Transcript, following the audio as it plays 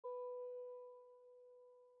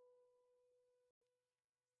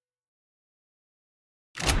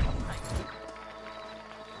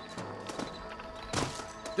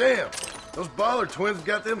Damn, those Baller twins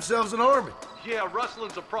got themselves an army. Yeah,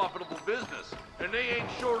 rustling's a profitable business, and they ain't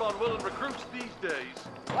short on willing recruits these days.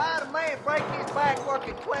 Why'd a man break his back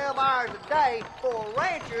working 12 hours a day for a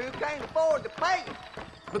rancher who can't afford to pay him?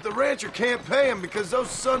 But the rancher can't pay him because those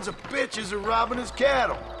sons of bitches are robbing his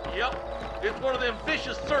cattle. Yep, it's one of them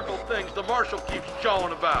vicious circle things the marshal keeps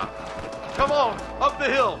jawing about. Come on, up the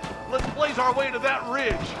hill. Let's blaze our way to that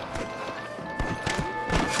ridge.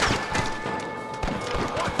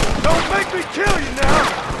 Don't make me kill you now!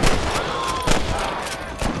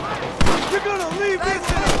 You're gonna leave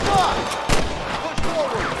this in a spot! Push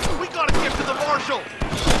forward. We gotta get to the marshal.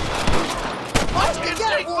 Let's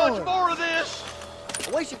get much more of this.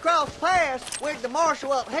 We should cross paths with the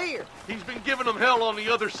marshal up here. He's been giving them hell on the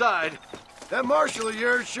other side. That marshal of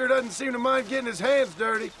yours sure doesn't seem to mind getting his hands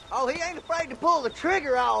dirty. Oh, he ain't afraid to pull the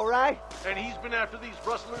trigger, all right. And he's been after these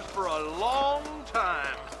rustlers for a long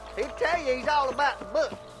time. He'll tell you he's all about the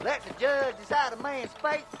book. Let the judge decide a man's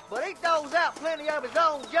fate, but he throws out plenty of his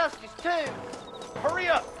own justice, too. Hurry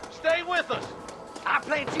up. Stay with us. I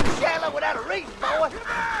played too shallow without a reason, boy.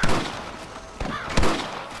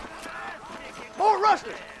 More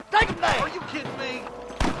rustlers! Take them down! Are you kidding me?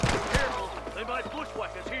 Careful. They might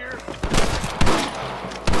bushwhack us here.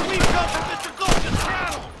 We've come from Mr. Gulch's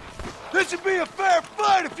cattle. This would be a fair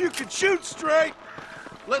fight if you could shoot straight.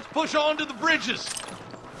 Let's push on to the bridges.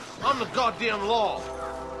 I'm the goddamn law.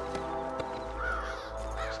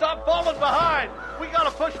 Stop falling behind. We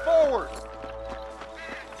gotta push forward.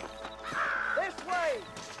 This way!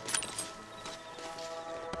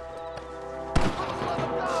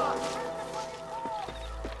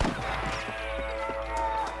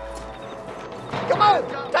 Come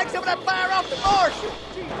on! Take some of that fire off the marshal!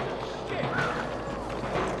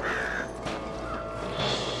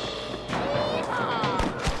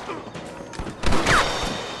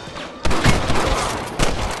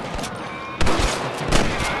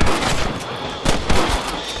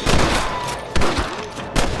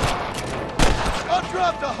 I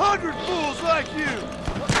dropped 100 fools like you!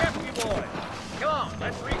 What's happening, you boys? Come on,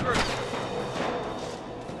 let's regroup.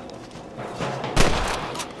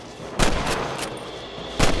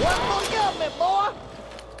 One more government, boy!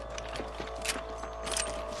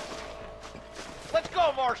 Let's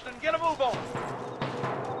go, Marston. Get a move on.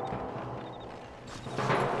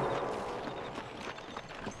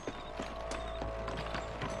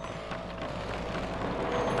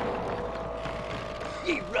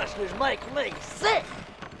 You rustlers make me sick!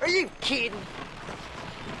 Are you kidding?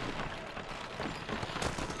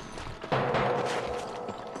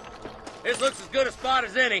 This looks as good a spot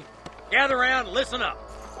as any. Gather around and listen up.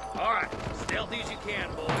 All right, stealthy as you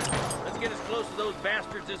can, boys. Let's get as close to those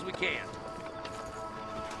bastards as we can.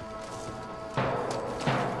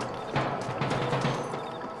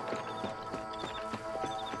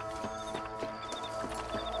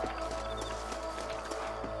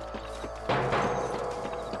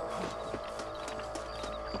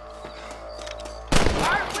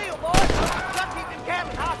 Fire wheel, boys! Got keep them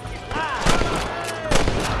cabin hostages alive!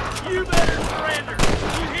 You better surrender.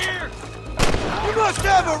 You hear? You must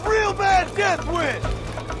have a real bad death wish!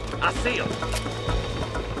 I see them.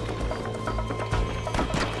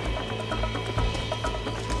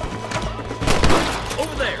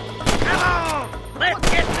 Over there. Come on! Let's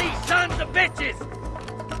get these sons of bitches!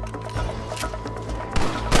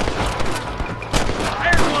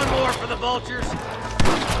 There's one more for the vultures.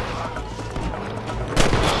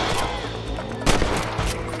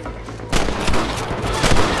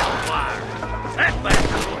 Fire. That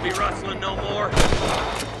bastard won't be rustling no more.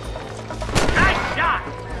 Nice shot!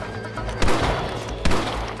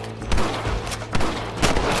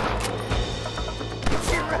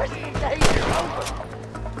 You're rushing danger over!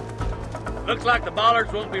 Looks like the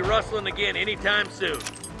bollards won't be rustling again anytime soon.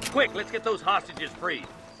 Quick, let's get those hostages freed.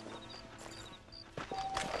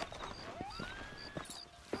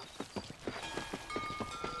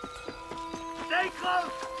 Stay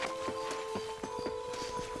close!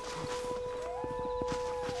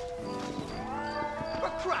 For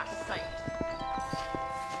Christ's sake!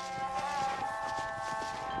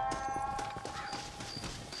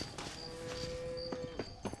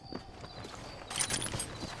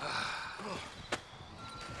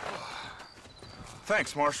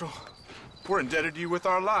 Thanks, Marshal. We're indebted to you with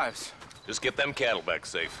our lives. Just get them cattle back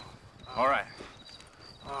safe. All right.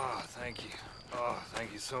 Oh, thank you. Oh,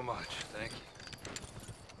 thank you so much. Thank you.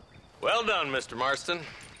 Well done, Mr. Marston.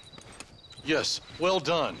 Yes, well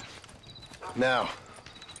done. Now,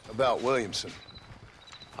 about Williamson.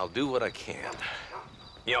 I'll do what I can.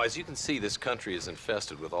 You know, as you can see, this country is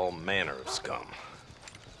infested with all manner of scum.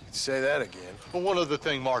 Say that again. Well, one other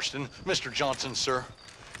thing, Marston. Mr. Johnson, sir.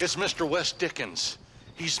 It's Mr. Wes Dickens.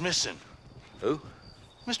 He's missing. Who?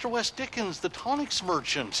 Mr. Wes Dickens, the tonics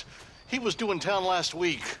merchant. He was due in town last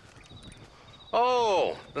week.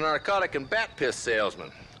 Oh, the narcotic and bat piss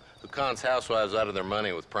salesman who cons housewives out of their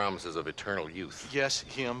money with promises of eternal youth. Yes,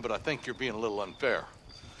 him, but I think you're being a little unfair.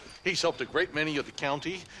 He's helped a great many of the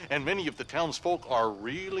county, and many of the townsfolk are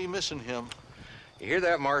really missing him. You hear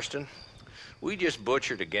that, Marston? We just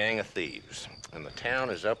butchered a gang of thieves, and the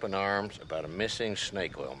town is up in arms about a missing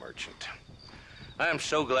snake oil merchant. I am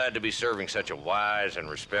so glad to be serving such a wise and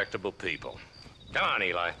respectable people. Come on,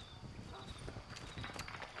 Eli.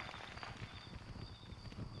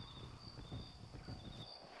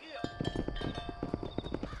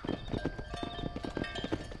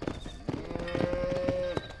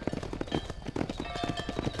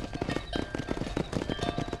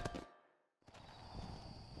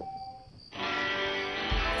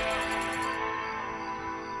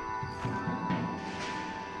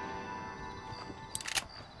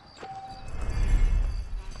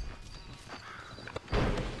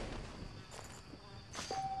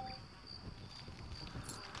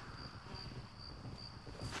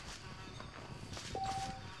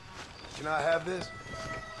 Can I have this?